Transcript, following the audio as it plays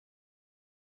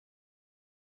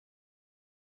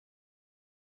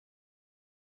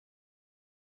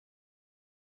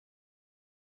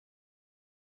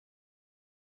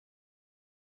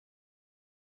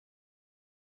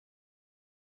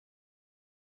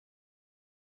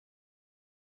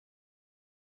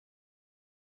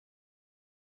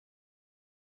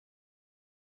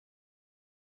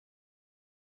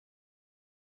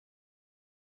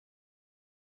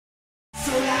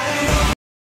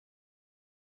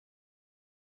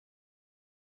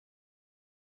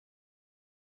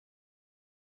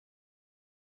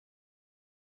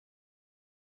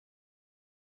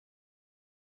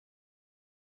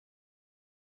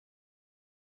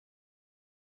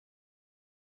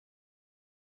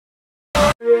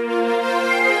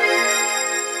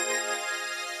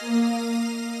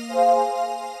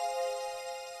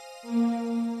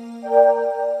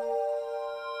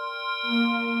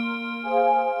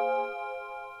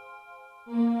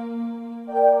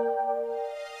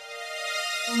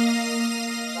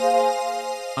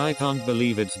I can't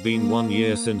believe it's been 1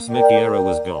 year since Mikiera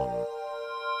was gone.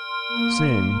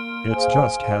 Same, it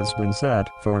just has been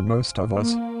sad for most of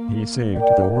us. He saved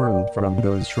the world from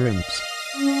those shrimps.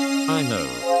 I know.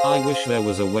 I wish there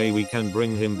was a way we can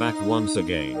bring him back once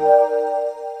again.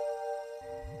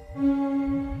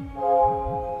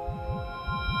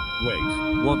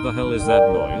 Wait, what the hell is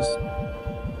that noise?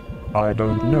 I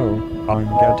don't know, I'm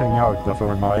getting out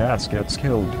before my ass gets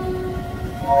killed.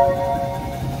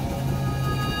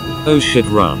 Oh shit,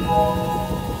 run.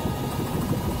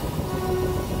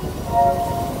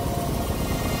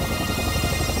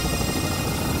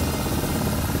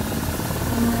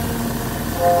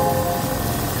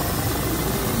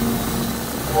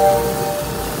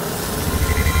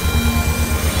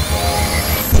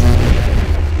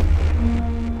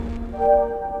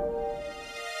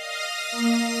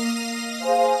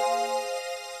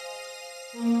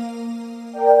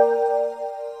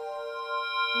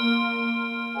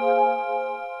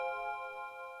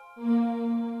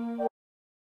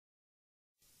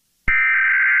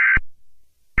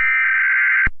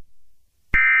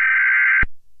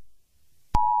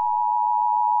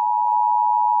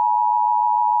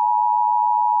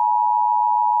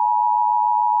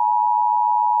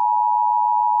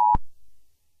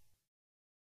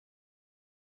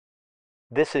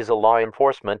 This is a law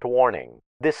enforcement warning.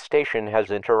 This station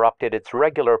has interrupted its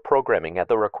regular programming at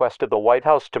the request of the White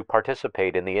House to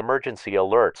participate in the emergency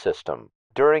alert system.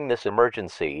 During this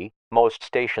emergency, most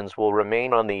stations will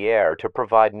remain on the air to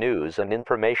provide news and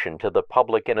information to the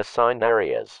public in assigned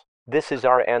areas. This is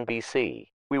our NBC.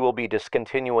 We will be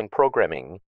discontinuing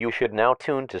programming. You should now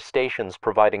tune to stations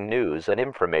providing news and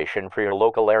information for your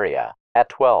local area. At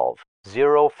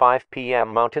 12:05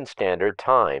 p.m. Mountain Standard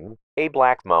Time, a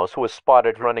black mouse was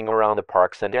spotted running around the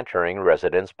parks and entering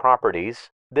residents' properties.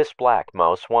 This black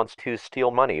mouse wants to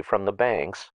steal money from the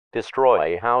banks,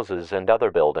 destroy houses and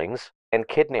other buildings, and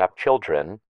kidnap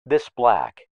children. This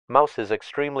black mouse is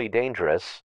extremely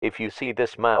dangerous. If you see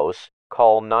this mouse,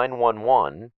 call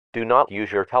 911. Do not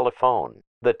use your telephone.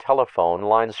 The telephone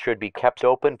lines should be kept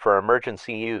open for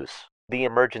emergency use. The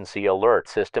emergency alert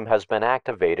system has been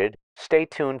activated. Stay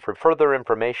tuned for further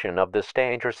information of this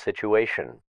dangerous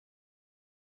situation.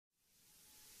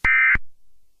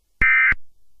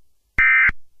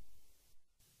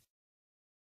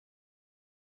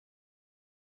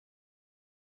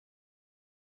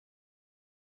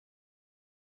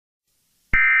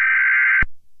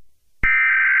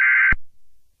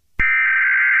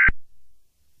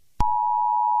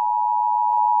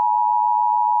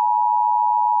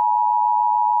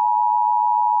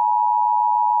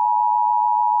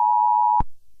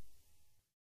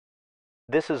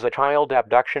 This is a child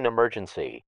abduction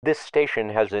emergency. This station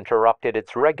has interrupted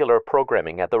its regular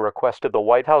programming at the request of the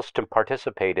White House to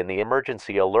participate in the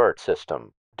emergency alert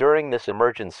system. During this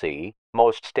emergency,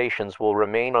 most stations will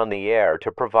remain on the air to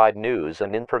provide news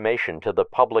and information to the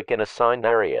public in assigned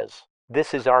areas.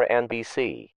 This is our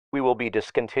NBC. We will be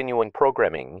discontinuing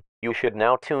programming. You should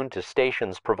now tune to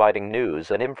stations providing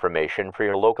news and information for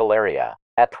your local area.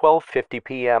 At 12:50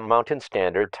 p.m. Mountain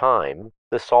Standard Time,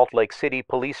 the Salt Lake City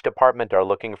Police Department are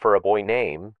looking for a boy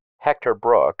named Hector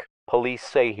Brook. Police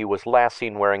say he was last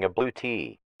seen wearing a blue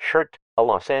T-shirt, a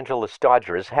Los Angeles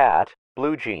Dodgers hat,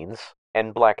 blue jeans,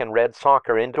 and black and red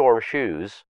soccer indoor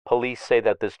shoes. Police say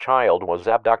that this child was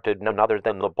abducted none other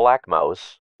than the black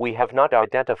mouse. We have not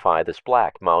identified this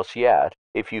black mouse yet.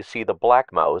 If you see the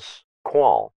black mouse,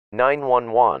 call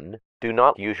 911. Do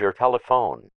not use your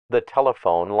telephone. The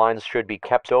telephone lines should be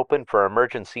kept open for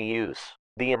emergency use.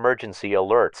 The emergency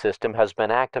alert system has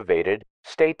been activated.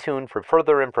 Stay tuned for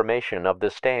further information of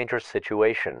this dangerous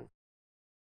situation.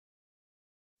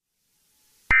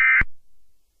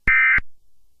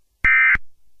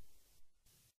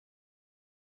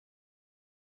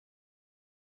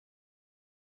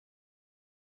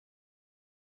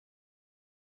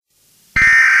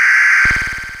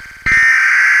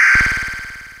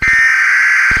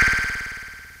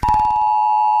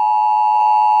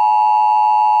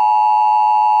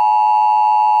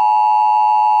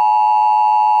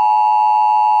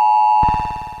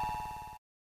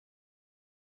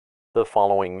 The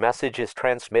following message is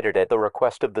transmitted at the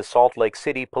request of the Salt Lake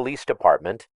City Police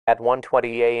Department. At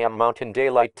 1:20 a.m. Mountain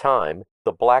Daylight Time,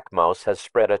 the black mouse has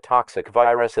spread a toxic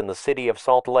virus in the city of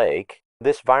Salt Lake.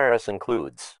 This virus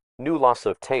includes new loss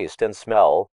of taste and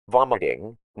smell,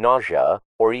 vomiting, nausea,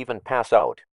 or even pass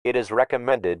out. It is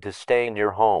recommended to stay in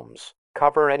your homes.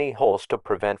 Cover any holes to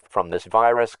prevent from this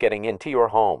virus getting into your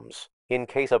homes. In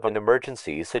case of an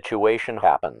emergency situation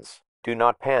happens, do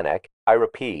not panic. I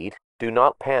repeat, do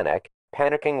not panic.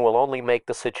 Panicking will only make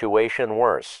the situation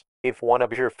worse. If one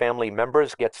of your family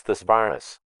members gets this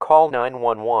virus, call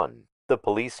 911. The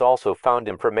police also found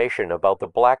information about the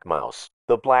black mouse.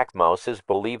 The black mouse is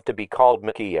believed to be called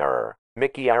Mickey Error.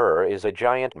 Mickey Error is a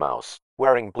giant mouse,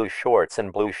 wearing blue shorts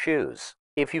and blue shoes.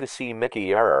 If you see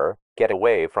Mickey Error, get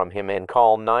away from him and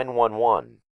call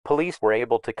 911. Police were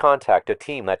able to contact a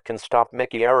team that can stop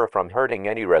Mickey Error from hurting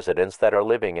any residents that are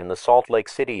living in the Salt Lake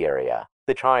City area.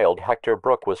 The child Hector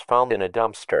Brooke was found in a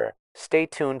dumpster. Stay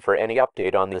tuned for any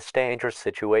update on this dangerous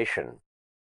situation.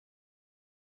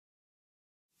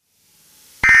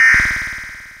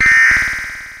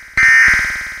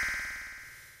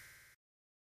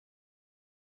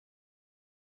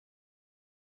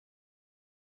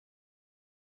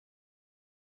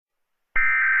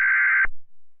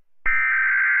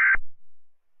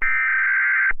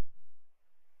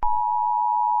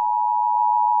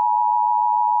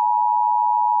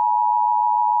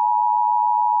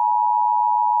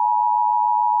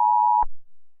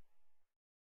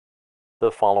 The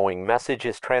following message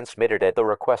is transmitted at the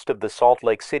request of the Salt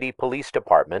Lake City Police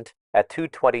Department at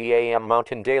 2:20 a.m.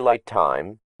 Mountain Daylight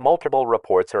Time. Multiple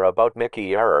reports are about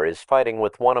Mickey Error is fighting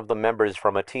with one of the members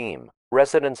from a team.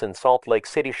 Residents in Salt Lake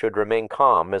City should remain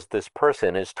calm as this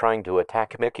person is trying to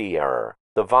attack Mickey Error.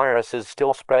 The virus is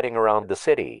still spreading around the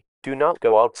city. Do not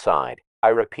go outside. I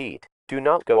repeat, do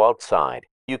not go outside.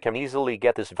 You can easily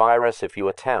get this virus if you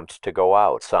attempt to go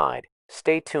outside.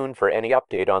 Stay tuned for any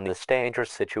update on this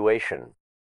dangerous situation.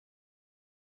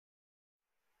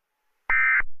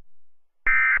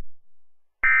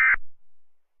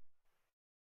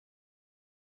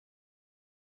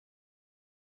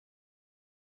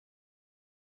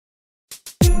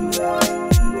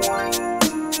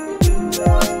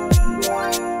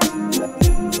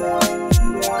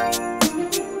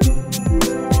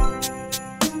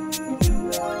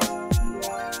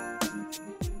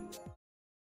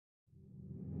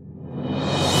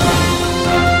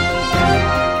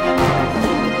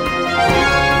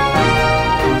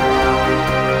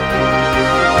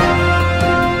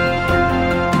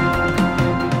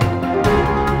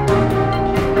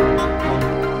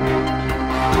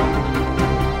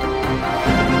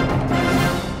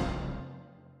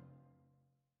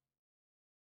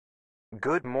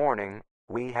 Good morning.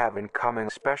 We have incoming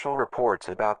special reports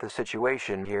about the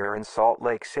situation here in Salt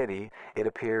Lake City. It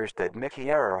appears that Mickey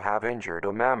Error have injured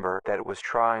a member that was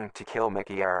trying to kill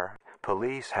Mickey Error.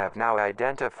 Police have now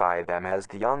identified them as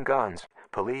the Young Guns.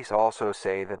 Police also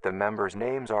say that the members'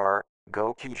 names are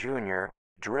Goki Jr.,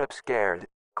 Drip Scared,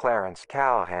 Clarence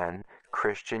Callahan,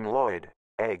 Christian Lloyd,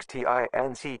 Eggs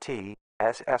TINCT,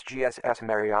 SSGSS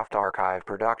Marioft Archive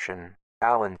Production,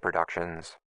 Allen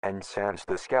Productions, and Sans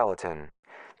the Skeleton.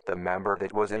 The member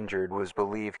that was injured was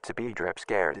believed to be Drip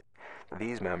Scared.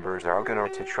 These members are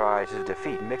going to try to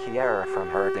defeat Mickey Error from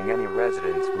hurting any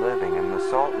residents living in the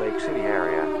Salt Lake City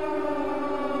area.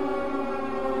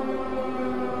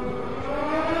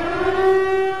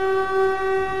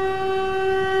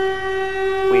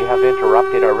 We have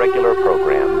interrupted our regular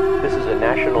program. This is a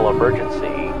national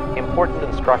emergency. Important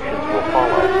instructions will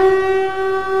follow.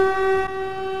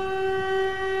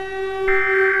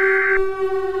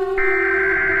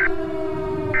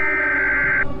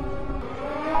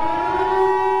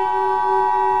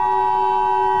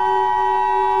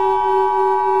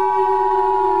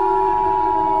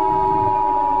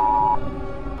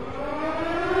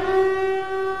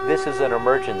 This is an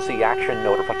emergency action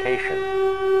notification.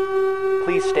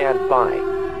 Please stand by.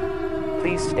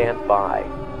 Please stand by.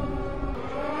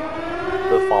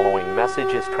 The following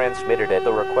message is transmitted at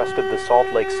the request of the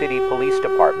Salt Lake City Police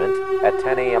Department at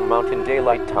 10 a.m. Mountain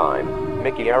Daylight Time.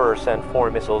 Mickey Error sent 4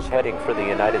 missiles heading for the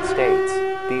United States.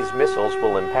 These missiles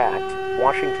will impact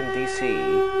Washington, D.C.,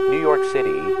 New York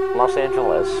City, Los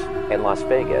Angeles, and Las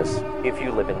Vegas. If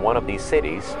you live in one of these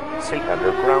cities, seek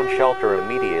underground shelter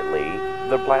immediately.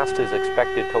 The blast is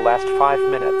expected to last 5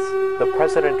 minutes. The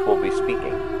President will be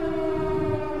speaking.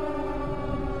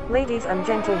 Ladies and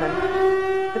gentlemen,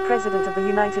 the President of the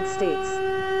United States.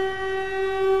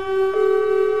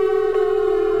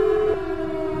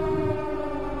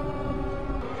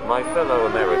 My fellow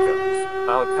Americans,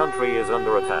 our country is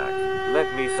under attack.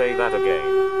 Let me say that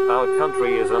again. Our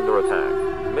country is under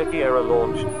attack. Mickey Error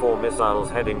launched 4 missiles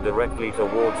heading directly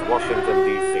towards Washington,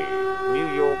 D.C., New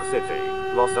York City,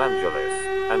 Los Angeles,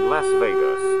 and Las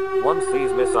Vegas. Once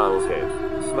these missiles hit,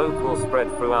 smoke will spread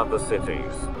throughout the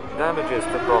cities, damages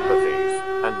to properties,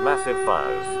 and massive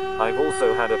fires. I've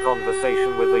also had a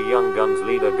conversation with the Young Guns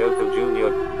leader Goku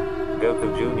Jr.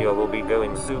 Goku Jr. will be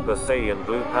going Super Saiyan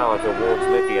Blue power towards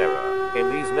Mickey Error.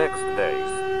 In these next days,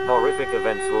 horrific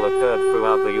events will occur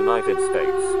throughout the United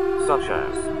States. such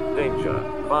as danger,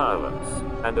 violence,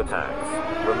 and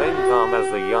attacks. Remain calm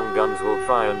as the young guns will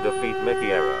try and defeat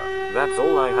Mickey Era. That's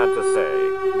all I had to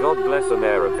say. God bless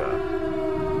America.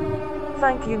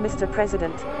 Thank you, Mr.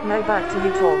 President. Now back to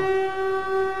you, Tom.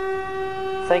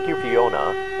 Thank you,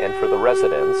 Fiona, and for the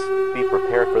residents, be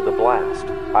prepared for the blast.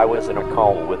 I was in a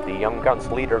call with the Young Guns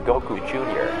leader Goku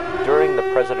Jr. During the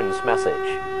president's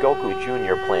message, Goku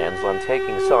Jr. plans on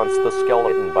taking Sans the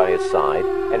skeleton by his side,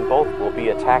 and both will be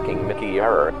attacking Mickey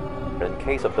Error. In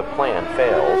case of the plan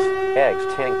fails,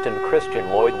 Extinct and Christian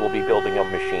Lloyd will be building a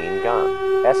machine gun.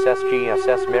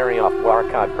 SSGSS Marioff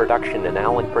Warcod Production and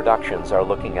Allen Productions are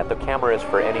looking at the cameras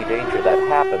for any danger that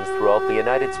happens throughout the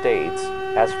United States.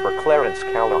 As for Clarence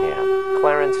Callahan,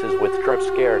 Clarence is with Drip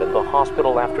Scared in the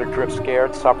hospital after Drip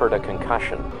Scared suffered a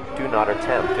concussion. Do not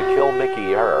attempt to kill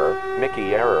Mickey Error.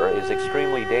 Mickey Error is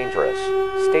extremely dangerous.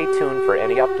 Stay tuned for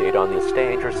any update on this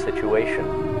dangerous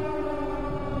situation.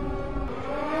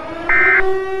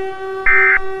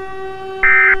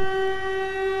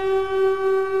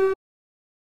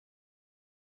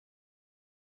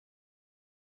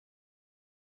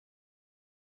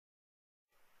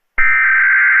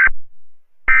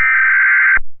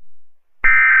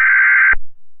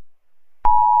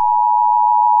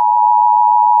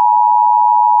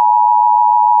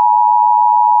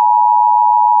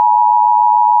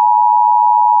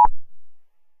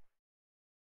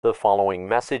 The following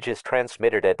message is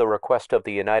transmitted at the request of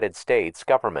the United States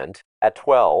government at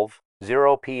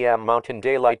 12:00 p.m. Mountain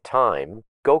Daylight Time.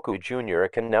 Goku Jr.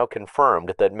 can now confirm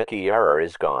that Mickey Error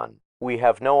is gone. We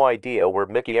have no idea where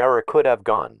Mickey Error could have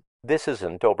gone. This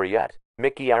isn't over yet.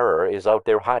 Mickey Error is out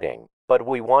there hiding. But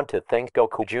we want to thank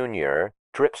Goku Jr.,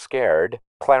 Drip Scared,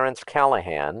 Clarence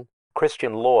Callahan,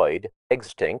 Christian Lloyd,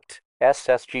 Extinct,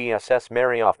 SSGSS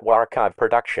Marioff Warcod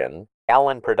Production,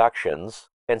 Allen Productions,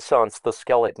 and Sans the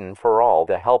Skeleton for all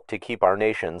the help to keep our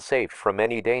nation safe from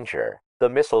any danger. The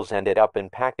missiles ended up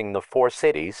impacting the 4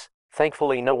 cities.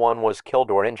 Thankfully, no one was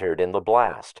killed or injured in the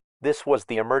blast. This was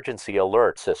the emergency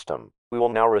alert system. We will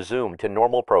now resume to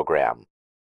normal program.